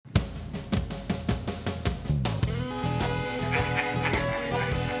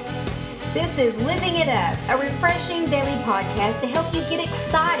This is Living It Up, a refreshing daily podcast to help you get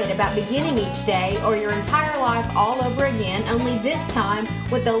excited about beginning each day or your entire life all over again, only this time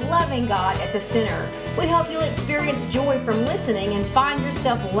with the loving God at the center. We hope you'll experience joy from listening and find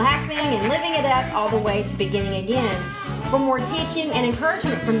yourself laughing and living it up all the way to beginning again. For more teaching and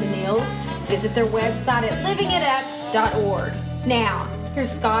encouragement from the Neils, visit their website at livingitup.org. Now,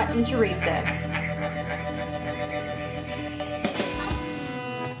 here's Scott and Teresa.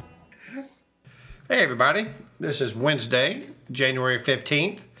 Hey everybody, this is Wednesday, January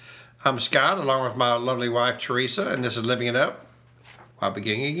 15th. I'm Scott along with my lovely wife Teresa, and this is Living It Up while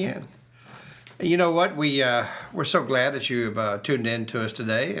beginning again. And you know what, we're so glad that you've tuned in to us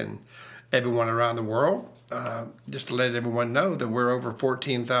today and everyone around the world. Just to let everyone know that we're over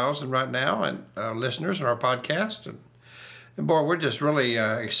 14,000 right now and listeners in our podcast. And boy, we're just really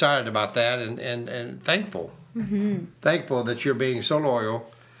excited about that and thankful. Mm-hmm. Thankful that you're being so loyal.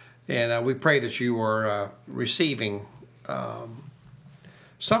 And we pray that you are receiving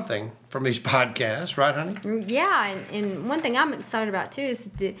something from these podcasts, right, honey? Yeah, and one thing I'm excited about, too, is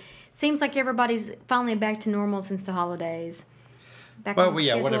it seems like everybody's finally back to normal since the holidays.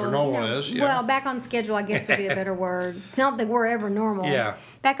 Whatever normal is. Yeah. Well, back on schedule, I guess would be a better word. Not that we're ever normal. Yeah.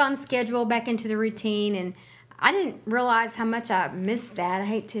 Back on schedule, back into the routine, and I didn't realize how much I missed that. I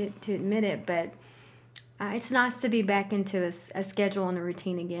hate to admit it, but it's nice to be back into a schedule and a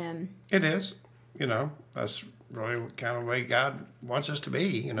routine again. It is. You know, that's really kind of the way God wants us to be.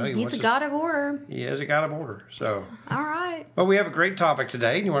 You know, He's a God of order. He is a God of order. So. All right. Well, we have a great topic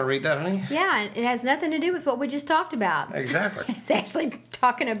today. You want to read that, honey? Yeah, it has nothing to do with what we just talked about. Exactly. It's actually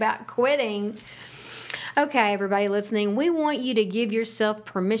talking about quitting. Okay, everybody listening, we want you to give yourself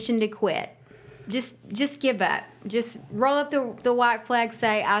permission to quit. Just give up. Just roll up the white flag,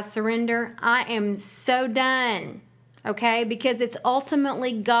 say, I surrender. I am so done. Okay? Because it's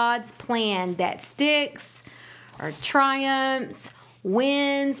ultimately God's plan that sticks or triumphs,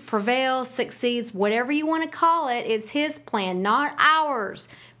 wins, prevails, succeeds, whatever you want to call it. It's His plan, not ours,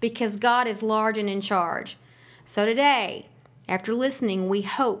 because God is large and in charge. So today, after listening, we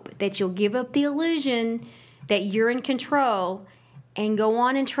hope that you'll give up the illusion that you're in control and go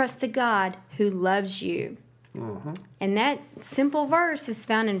on and trust the God who loves you. Mm-hmm. And that simple verse is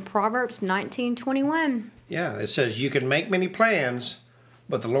found in Proverbs 19:21. Yeah, it says, you can make many plans,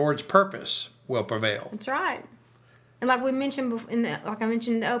 but the Lord's purpose will prevail. That's right. And like we mentioned like I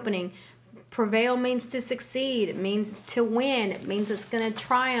mentioned in the opening, prevail means to succeed. It means to win. It means it's going to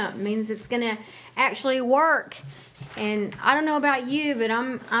triumph. It means it's going to actually work. And I don't know about you, but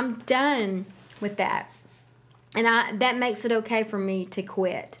I'm done with that. And that makes it okay for me to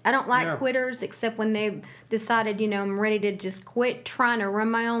quit. I don't like quitters except when they've decided, I'm ready to just quit trying to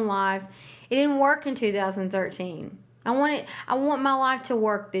run my own life. It didn't work in 2013. I want my life to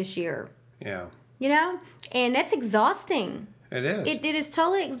work this year. Yeah. And that's exhausting. It is. It is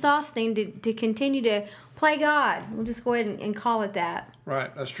totally exhausting to continue to play God. We'll just go ahead and call it that.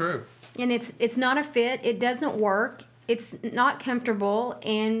 Right, that's true. And it's not a fit. It doesn't work. It's not comfortable,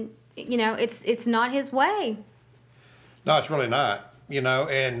 and it's not His way. No, it's really not.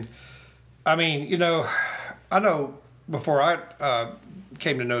 And I mean, I know before I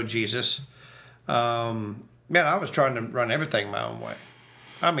came to know Jesus, I was trying to run everything my own way.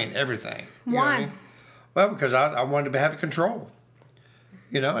 I mean, everything. Why? Know what I mean? Well, because I wanted to have control.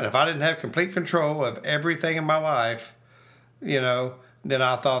 And if I didn't have complete control of everything in my life, then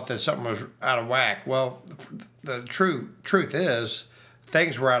I thought that something was out of whack. Well, the truth is,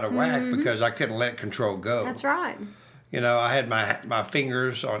 things were out of whack because I couldn't let control go. That's right. I had my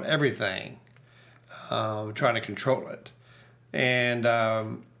fingers on everything, trying to control it. And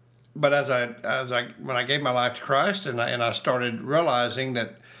but when I gave my life to Christ and I started realizing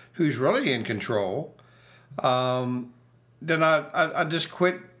that who's really in control, then I just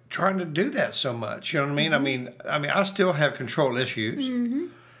quit trying to do that so much. You know what I mean? Mm-hmm. I mean, I still have control issues,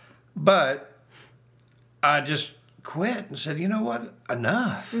 but I just quit and said, you know what?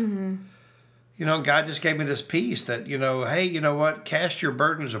 Enough. Mm-hmm. God just gave me this peace that, hey, you know what? Cast your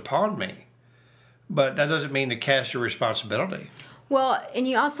burdens upon me. But that doesn't mean to cast your responsibility. Well, and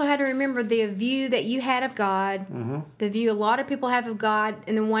you also had to remember the view that you had of God, the view a lot of people have of God,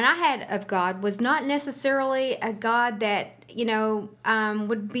 and the one I had of God was not necessarily a God that,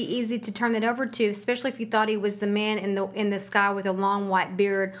 would be easy to turn that over to, especially if you thought He was the man in the sky with a long white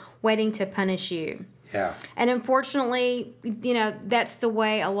beard waiting to punish you. Yeah. And unfortunately, that's the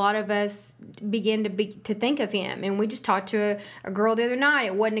way a lot of us begin to think of Him. And we just talked to a girl the other night.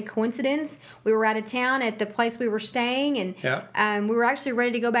 It wasn't a coincidence. We were out of town at the place we were staying, and we were actually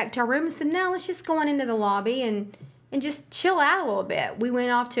ready to go back to our room and said, no, let's just go on into the lobby. And and just chill out a little bit. We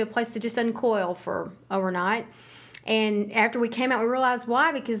went off to a place to just uncoil for overnight. And after we came out, we realized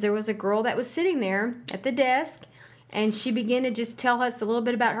why, because there was a girl that was sitting there at the desk, and she began to just tell us a little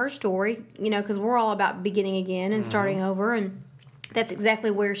bit about her story, because we're all about beginning again and starting over, and that's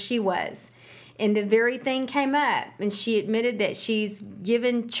exactly where she was. And the very thing came up, and she admitted that she's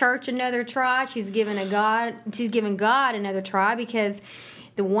given church another try. She's given God another try, because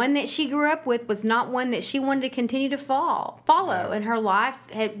the one that she grew up with was not one that she wanted to continue to follow. And her life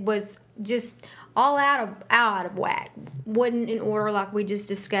was just all out of whack. Wasn't in order like we just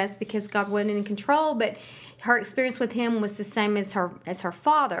discussed, because God wasn't in control, but her experience with him was the same as her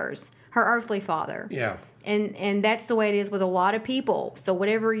father's, her earthly father. Yeah. And that's the way it is with a lot of people. So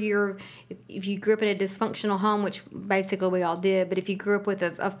whatever if you grew up in a dysfunctional home, which basically we all did, but if you grew up with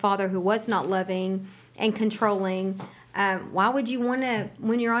a father who was not loving and controlling, why would you want to,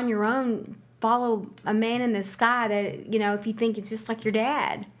 when you're on your own, follow a man in the sky that, if you think it's just like your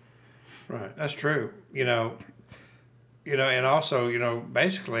dad? Right. That's true. And also,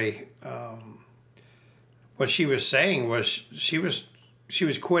 basically, what she was saying was she was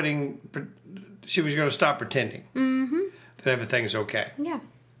quitting. She was going to stop pretending that everything's okay. Yeah.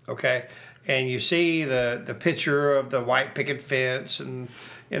 Okay. And you see the picture of the white picket fence, and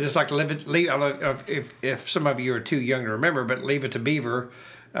it's like if some of you are too young to remember, but Leave It to Beaver.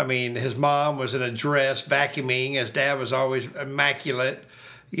 I mean, his mom was in a dress vacuuming. His dad was always immaculate.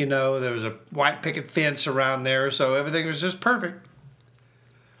 There was a white picket fence around there, so everything was just perfect.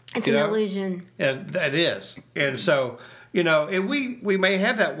 It's an illusion. Yeah, that is. And so, and we may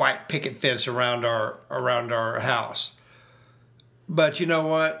have that white picket fence around our house. But you know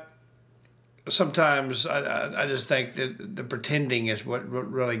what? Sometimes I just think that the pretending is what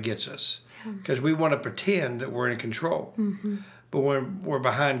really gets us. Because we want to pretend that we're in control. Mm-hmm. But when we're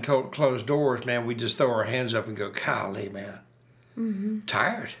behind closed doors, man, we just throw our hands up and go, golly, man. Mm-hmm.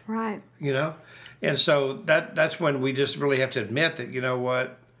 Tired. Right. And so that's when we just really have to admit that,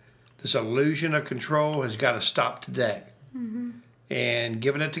 what? This illusion of control has got to stop today. Mm-hmm. And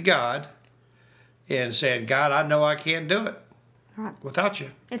giving it to God and saying, God, I know I can't do it without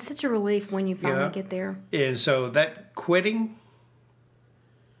you. It's such a relief when you finally get there. And so that quitting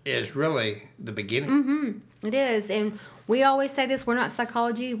is really the beginning. Mm-hmm. It is. And we always say this, we're not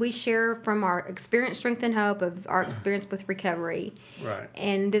psychology. We share from our experience, strength, and hope of our experience with recovery. Right.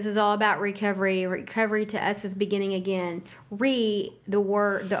 And this is all about recovery. Recovery to us is beginning again. The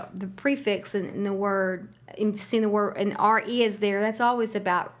word, the prefix in the word, seeing the word, and R-E is there, that's always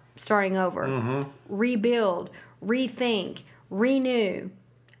about starting over. Mm-hmm. Rebuild, rethink, renew.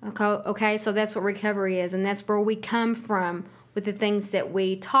 Okay, so that's what recovery is, and that's where we come from with the things that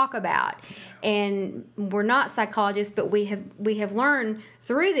we talk about. And we're not psychologists, but we have learned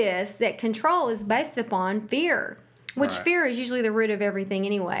through this that control is based upon fear, which fear is usually the root of everything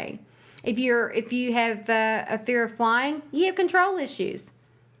anyway. If you have a fear of flying, you have control issues.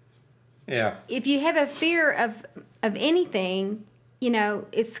 Yeah. If you have a fear of anything,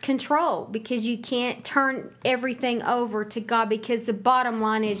 it's control, because you can't turn everything over to God, because the bottom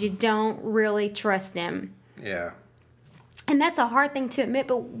line is you don't really trust Him. Yeah. And that's a hard thing to admit,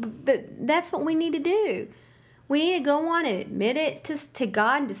 but that's what we need to do. We need to go on and admit it to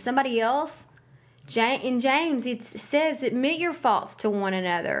God and to somebody else. In James, it says, admit your faults to one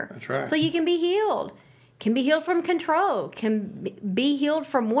another. That's right. So you can be healed. Can be healed from control. Can be healed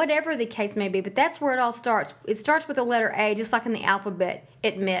from whatever the case may be. But that's where it all starts. It starts with the letter A, just like in the alphabet.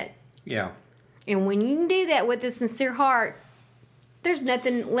 Admit. Yeah. And when you can do that with a sincere heart, there's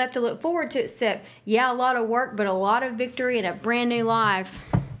nothing left to look forward to except, a lot of work, but a lot of victory and a brand new life.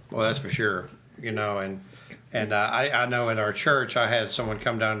 Well, that's for sure. And I know at our church, I had someone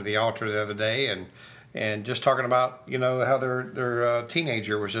come down to the altar the other day and just talking about, how their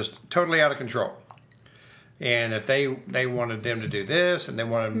teenager was just totally out of control. And that they wanted them to do this and they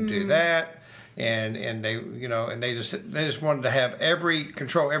wanted them to do that. And they, and they just wanted to have every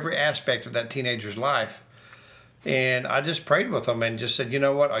aspect of that teenager's life. And I just prayed with them and just said,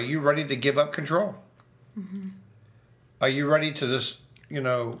 what? Are you ready to give up control? Mm-hmm. Are you ready to just,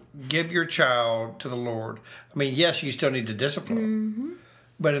 give your child to the Lord? I mean, yes, you still need to discipline them.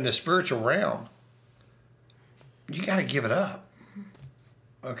 But in the spiritual realm, you got to give it up.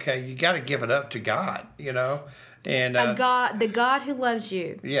 Okay? You got to give it up to God, And the God who loves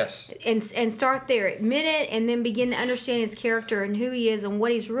you. Yes. And start there. Admit it, and then begin to understand His character and who He is and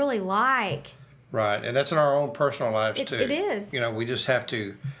what He's really like. Right, and that's in our own personal lives too. It is. We just have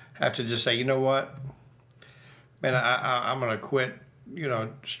to just say, what, man, I'm going to quit,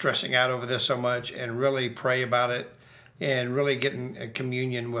 stressing out over this so much, and really pray about it, and really get in a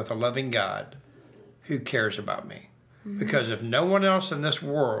communion with a loving God who cares about me. Because if no one else in this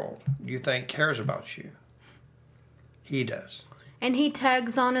world you think cares about you, he does. And he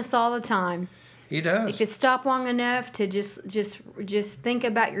tugs on us all the time. He does. If you stop long enough to just think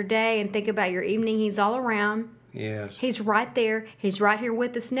about your day and think about your evening, he's all around. Yes. He's right there. He's right here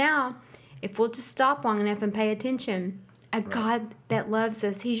with us now. If we'll just stop long enough and pay attention. A God that loves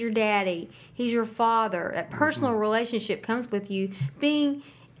us. He's your daddy. He's your father. A personal relationship comes with you being,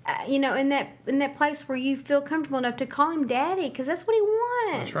 in that place where you feel comfortable enough to call him daddy, because that's what he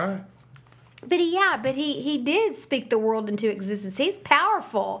wants. That's right. But he did speak the world into existence. He's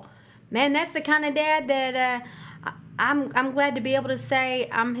powerful. Man, that's the kind of dad that I'm glad to be able to say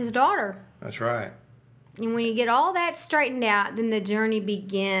I'm his daughter. That's right. And when you get all that straightened out, then the journey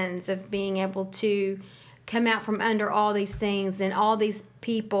begins of being able to come out from under all these things and all these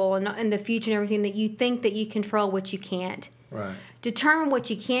people and the future and everything that you think that you control, which you can't. Right. Determine what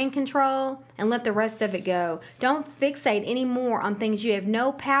you can control and let the rest of it go. Don't fixate anymore on things you have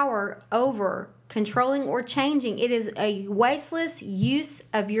no power over controlling or changing. It is a wasteless use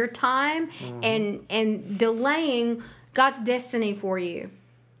of your time and delaying God's destiny for you.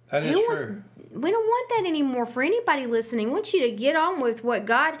 That is true. We don't want that anymore for anybody listening. We want you to get on with what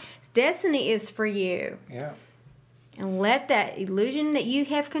God's destiny is for you. Yeah. And let that illusion that you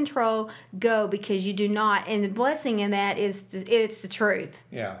have control go, because you do not. And the blessing in that is it's the truth.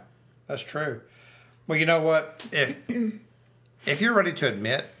 Yeah, that's true. Well, you know what? If you're ready to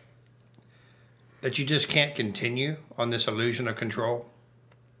admit that you just can't continue on this illusion of control,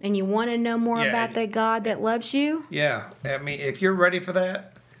 and you want to know more about the God that loves you, I mean, if you're ready for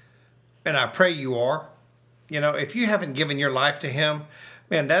that, and I pray you are, if you haven't given your life to him,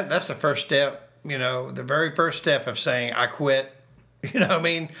 man, that's the first step. The very first step of saying, I quit.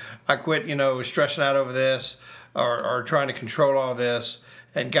 I quit, stressing out over this or trying to control all this.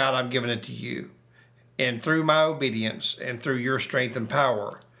 And God, I'm giving it to you. And through my obedience and through your strength and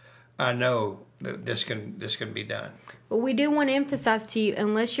power, I know that this can be done. But we do want to emphasize to you,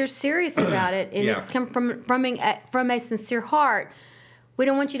 unless you're serious about it and it's come from a sincere heart, we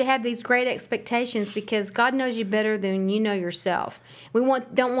don't want you to have these great expectations, because God knows you better than you know yourself. We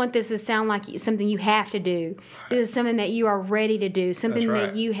don't want this to sound like something you have to do. This is something that you are ready to do, something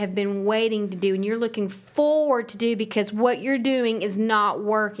that you have been waiting to do, and you're looking forward to do, because what you're doing is not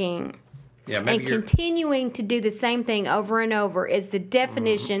working. Yeah, and continuing to do the same thing over and over is the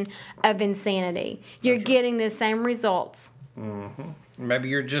definition of insanity. You're getting the same results. Mm-hmm. Maybe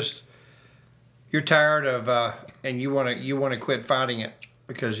you're tired of and you want to quit fighting it,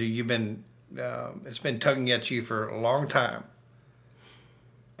 because you've been it's been tugging at you for a long time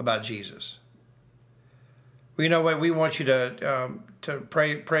about Jesus. Well, you know what? We want you to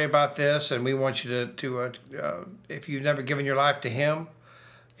pray about this, and we want you to if you've never given your life to him,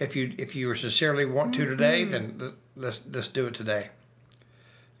 if you sincerely want to today, then let's do it today.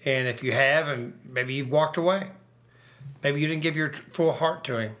 And if you have, and maybe you've walked away, maybe you didn't give your full heart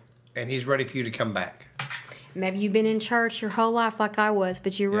to him, and he's ready for you to come back. Maybe you've been in church your whole life like I was,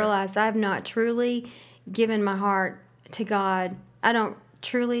 but you realize I've not truly given my heart to God. I don't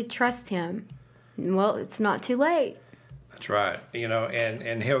truly trust him. Well, it's not too late. That's right.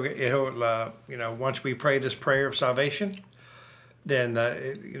 And he'll once we pray this prayer of salvation, then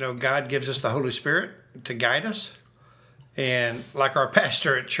God gives us the Holy Spirit to guide us. And like our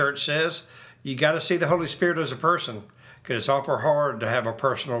pastor at church says, you got to see the Holy Spirit as a person, because it's awful hard to have a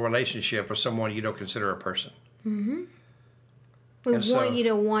personal relationship with someone you don't consider a person. Mm-hmm. We want you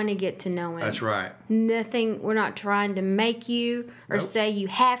to want to get to know him. That's right. We're not trying to make you or say you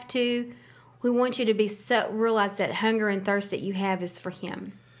have to. We want you to realize that hunger and thirst that you have is for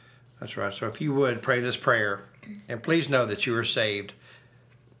him. That's right. So if you would pray this prayer, and please know that you are saved,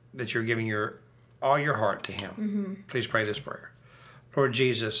 that you're giving all your heart to him. Mm-hmm. Please pray this prayer. Lord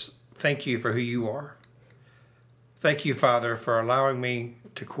Jesus, thank you for who you are. Thank you, Father, for allowing me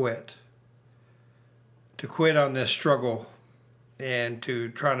to quit on this struggle and to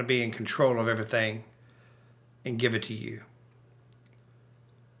trying to be in control of everything and give it to you.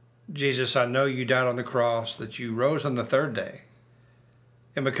 Jesus, I know you died on the cross, that you rose on the third day.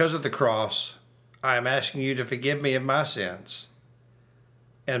 And because of the cross, I am asking you to forgive me of my sins,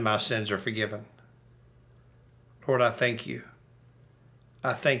 and my sins are forgiven. Lord, I thank you.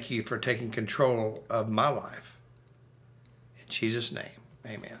 I thank you for taking control of my life. In Jesus' name,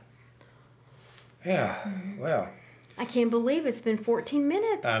 amen. Yeah, well. I can't believe it's been 14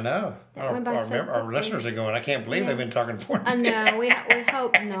 minutes. I know. That went by so quickly. Our listeners are going, I can't believe they've been talking 40 minutes. I know. We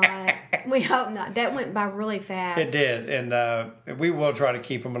hope not. We hope not. That went by really fast. It did. And we will try to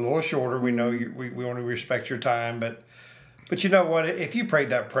keep them a little shorter. We know we want to respect your time. But But you know what? If you prayed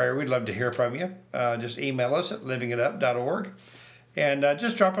that prayer, we'd love to hear from you. Just email us at livingitup.org and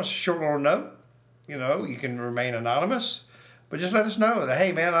just drop us a short little note. You know, you can remain anonymous, but just let us know that,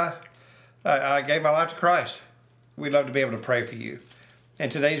 hey, man, I gave my life to Christ. We'd love to be able to pray for you. And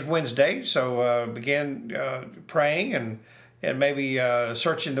today's Wednesday, so begin praying and maybe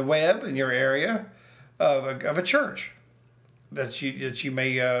searching the web in your area of a church that you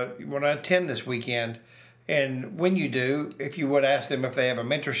may want to attend this weekend. And when you do, if you would ask them if they have a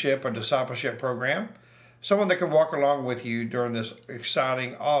mentorship or discipleship program, someone that can walk along with you during this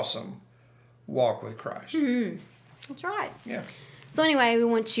exciting, awesome walk with Christ. Mm-hmm. That's right. Yeah. So anyway, we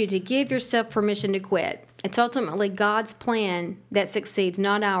want you to give yourself permission to quit. It's ultimately God's plan that succeeds,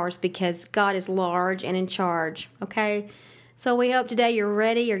 not ours, because God is large and in charge, okay? So we hope today you're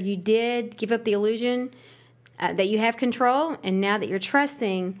ready, or you did give up the illusion that you have control, and now that you're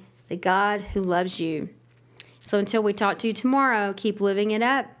trusting the God who loves you. So until we talk to you tomorrow, keep living it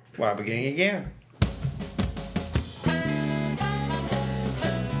up. While beginning again.